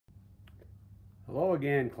Hello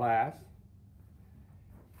again, class.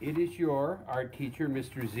 It is your art teacher,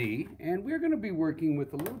 Mr. Z, and we're going to be working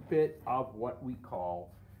with a little bit of what we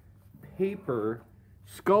call paper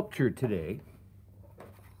sculpture today.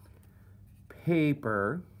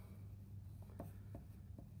 Paper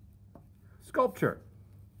sculpture.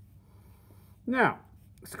 Now,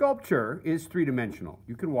 sculpture is three-dimensional.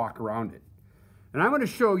 You can walk around it. And I'm going to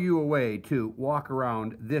show you a way to walk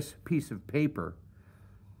around this piece of paper.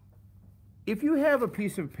 If you have a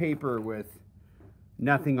piece of paper with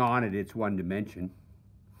nothing on it, it's one dimension.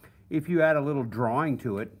 If you add a little drawing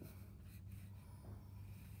to it,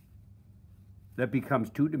 that becomes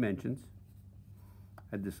 2 dimensions.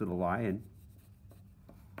 Add this little lion.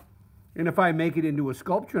 And if I make it into a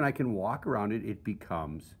sculpture and I can walk around it, it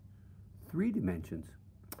becomes 3 dimensions.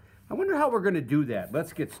 I wonder how we're going to do that.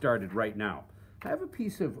 Let's get started right now. I have a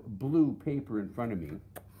piece of blue paper in front of me.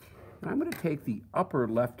 And I'm going to take the upper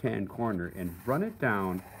left-hand corner and run it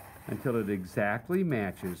down until it exactly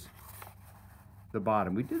matches the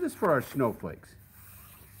bottom. We did this for our snowflakes.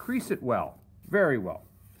 Crease it well, very well.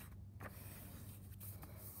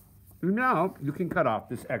 Now you can cut off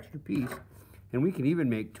this extra piece, and we can even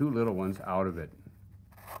make 2 little ones out of it,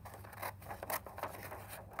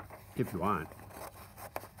 if you want.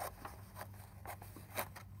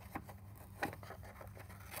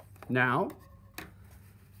 Now,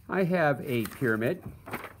 I have a pyramid.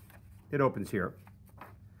 It opens here.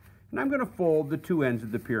 And I'm going to fold the 2 ends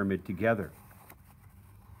of the pyramid together,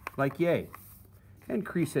 like yay, and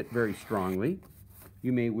crease it very strongly.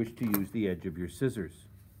 You may wish to use the edge of your scissors.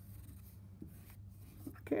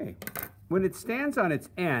 Okay. When it stands on its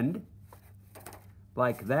end,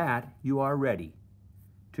 like that, you are ready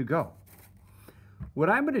to go. What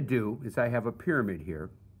I'm going to do is I have a pyramid here,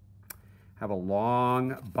 have a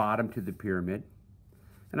long bottom to the pyramid,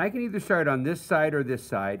 and I can either start on this side or this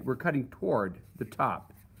side. We're cutting toward the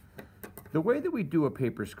top. The way that we do a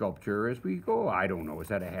paper sculpture is we go, I don't know, is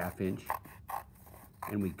that a 1/2 inch?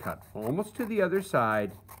 And we cut almost to the other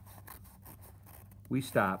side. We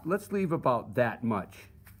stop. Let's leave about that much.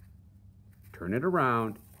 Turn it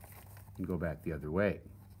around and go back the other way.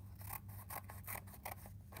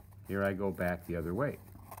 Here I go back the other way.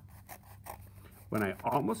 When I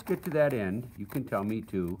almost get to that end, you can tell me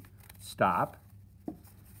to stop.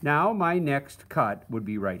 Now my next cut would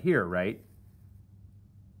be right here, right?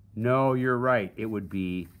 No, you're right. It would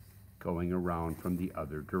be going around from the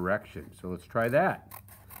other direction. So let's try that.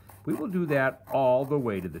 We will do that all the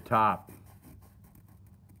way to the top.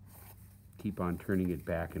 Keep on turning it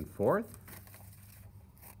back and forth.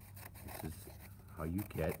 This is how you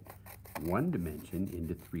get 1 dimension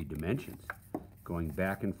into 3 dimensions. Going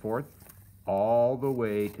back and forth all the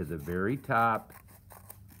way to the very top.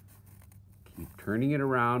 Keep turning it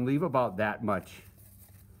around. Leave about that much.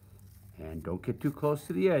 And don't get too close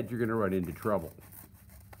to the edge. You're going to run into trouble.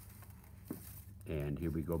 And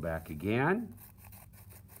here we go back again.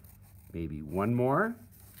 Maybe 1 more.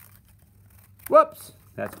 Whoops!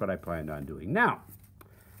 That's what I planned on doing. Now,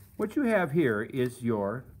 what you have here is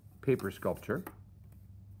your paper sculpture.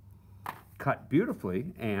 Cut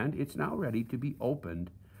beautifully, and it's now ready to be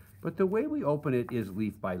opened. But the way we open it is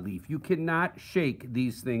leaf by leaf. You cannot shake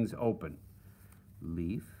these things open.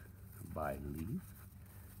 Leaf by leaf,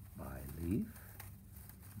 by leaf,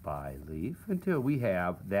 by leaf, until we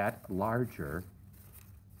have that larger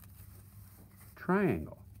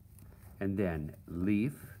triangle. And then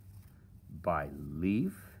leaf by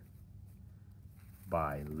leaf,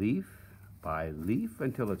 by leaf, by leaf,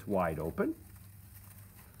 until it's wide open.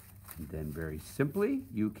 And then very simply,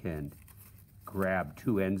 you can grab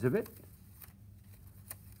 2 ends of it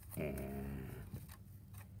and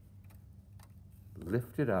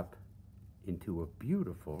lift it up into a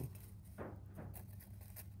beautiful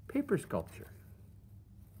paper sculpture.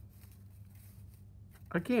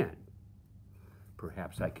 Again,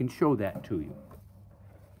 perhaps I can show that to you.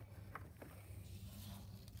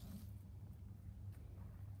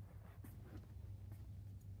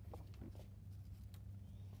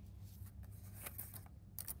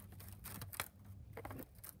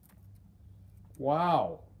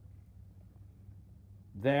 Wow,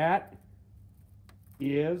 that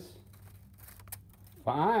is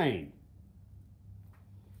fine.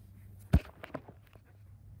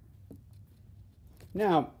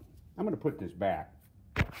 Now, I'm going to put this back.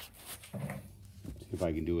 See if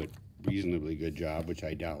I can do a reasonably good job, which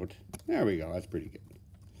I doubt. There we go, that's pretty good.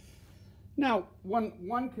 Now, one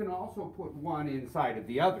can also put one inside of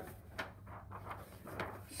the other.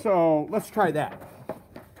 So let's try that.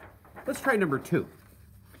 Let's try number 2.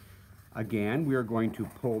 Again, we are going to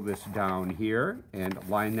pull this down here and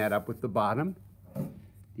line that up with the bottom.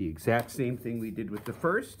 the exact same thing we did with the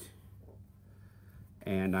first.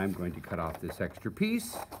 And I'm going to cut off this extra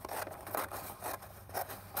piece.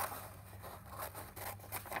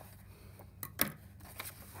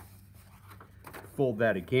 Fold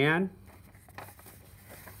that again.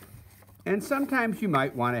 And sometimes you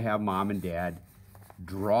might want to have mom and dad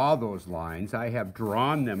draw those lines. I have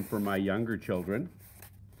drawn them for my younger children.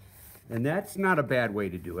 And that's not a bad way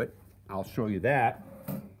to do it. I'll show you that.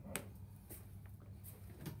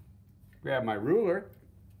 Grab my ruler.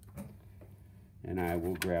 And I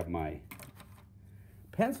will grab my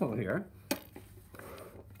pencil here.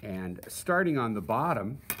 And starting on the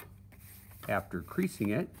bottom, after creasing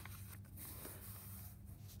it,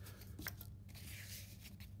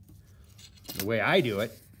 the way I do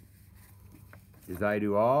it is I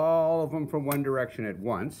do all of them from one direction at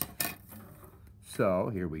once. So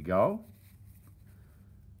here we go.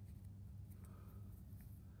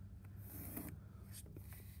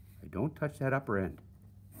 I don't touch that upper end.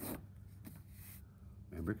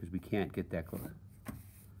 Remember, because we can't get that close.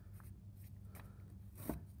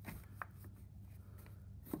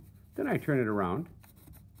 Then I turn it around.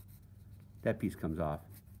 That piece comes off.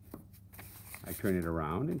 I turn it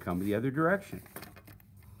around and come the other direction.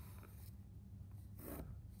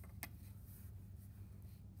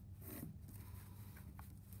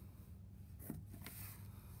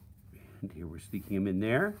 And here we're sneaking them in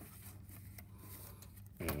there.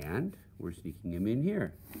 And we're sneaking them in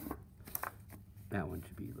here. That one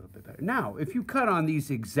should be a little bit better. Now, if you cut on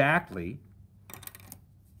these exactly,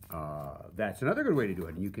 that's another good way to do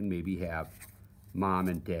it. And you can maybe have mom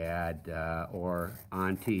and dad or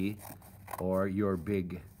auntie or your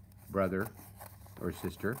big brother or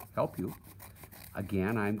sister help you.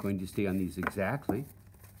 Again, I'm going to stay on these exactly.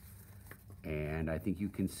 And I think you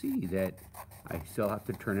can see that I still have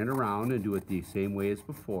to turn it around and do it the same way as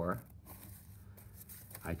before.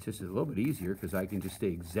 It's just a little bit easier because I can just stay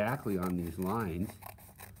exactly on these lines.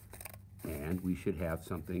 And we should have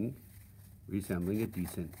something resembling a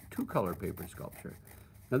decent two-color paper sculpture.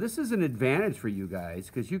 Now this is an advantage for you guys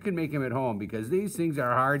because you can make them at home because these things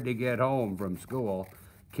are hard to get home from school.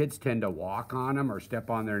 Kids tend to walk on them or step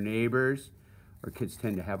on their neighbors, or kids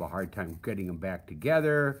tend to have a hard time getting them back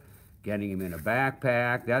together, getting them in a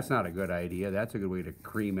backpack. That's not a good idea. That's a good way to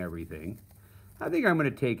cream everything. I think I'm going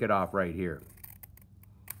to take it off right here.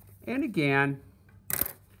 And again,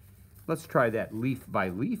 let's try that leaf by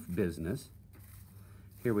leaf business.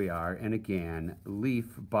 Here we are, and again, leaf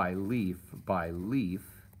by leaf by leaf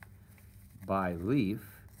by leaf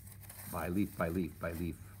by leaf by leaf by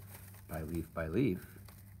leaf by leaf by leaf.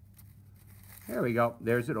 There we go.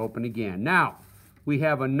 There's it open again. Now, we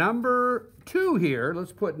have a number 2 here.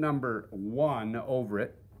 Let's put number 1 over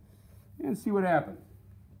it and see what happens.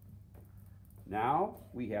 Now,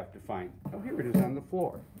 we have to find, oh, here it is on the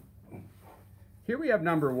floor. Here we have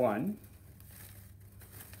number 1.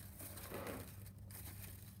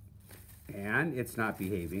 And it's not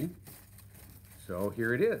behaving. So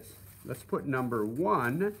here it is. Let's put number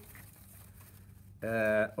 1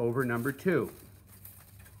 over number 2.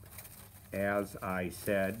 As I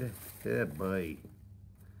said, oh boy.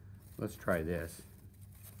 Let's try this.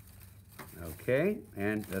 Okay,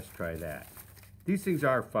 and let's try that. These things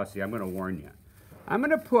are fussy, I'm going to warn you. I'm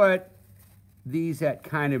going to put these at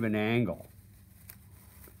kind of an angle.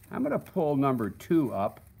 I'm going to pull number 2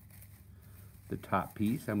 up, the top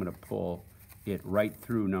piece. I'm going to pull it right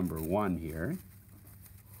through number 1 here.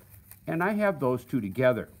 And I have those two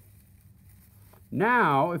together.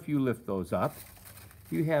 Now, if you lift those up,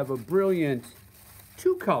 you have a brilliant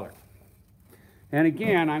 2-color. And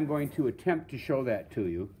again, I'm going to attempt to show that to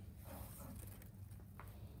you.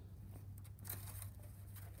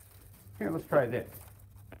 Here, let's try this.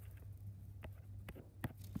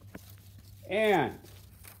 And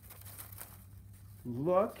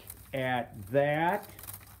look at that.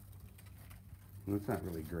 Well, it's not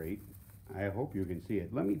really great. I hope you can see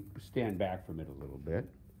it. Let me stand back from it a little bit.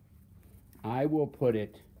 I will put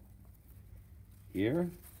it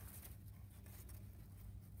here.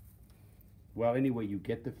 Well, anyway, you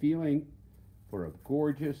get the feeling for a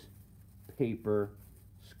gorgeous paper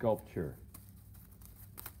sculpture.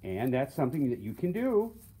 And that's something that you can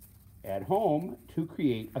do at home to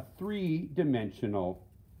create a 3-dimensional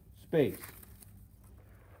space.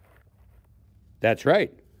 That's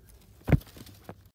right.